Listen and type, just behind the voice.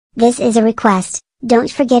This is a request.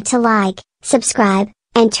 Don't forget to like, subscribe,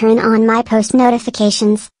 and turn on my post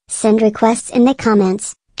notifications. Send requests in the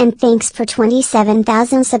comments, and thanks for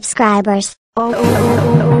 27,000 subscribers.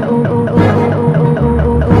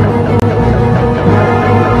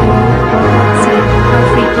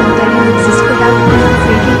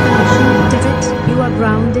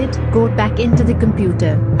 Grounded, go back into the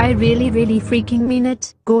computer. I really freaking mean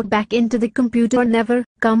it. Go back into the computer or never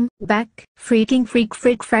come back. Freaking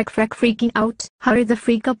freaking out. Hurry the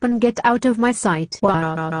freak up and get out of my sight.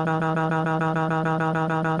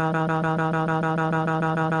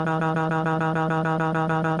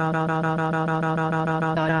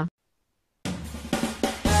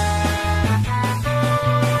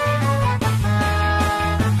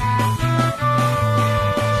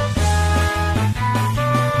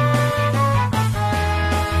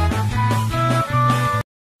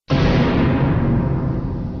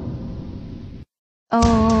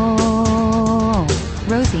 Oh,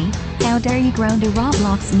 Rosie, how dare you ground a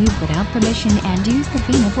Roblox noob without permission and use the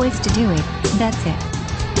Vina voice to do it. That's it.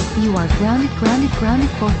 You are grounded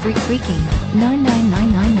for freaking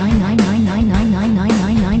 999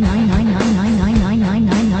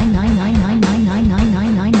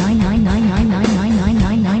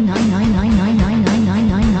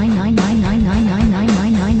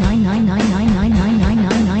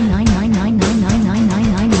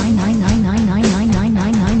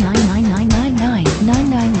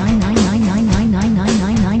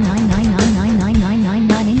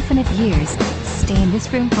 infinite years. Stay in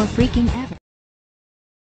this room for freaking ever.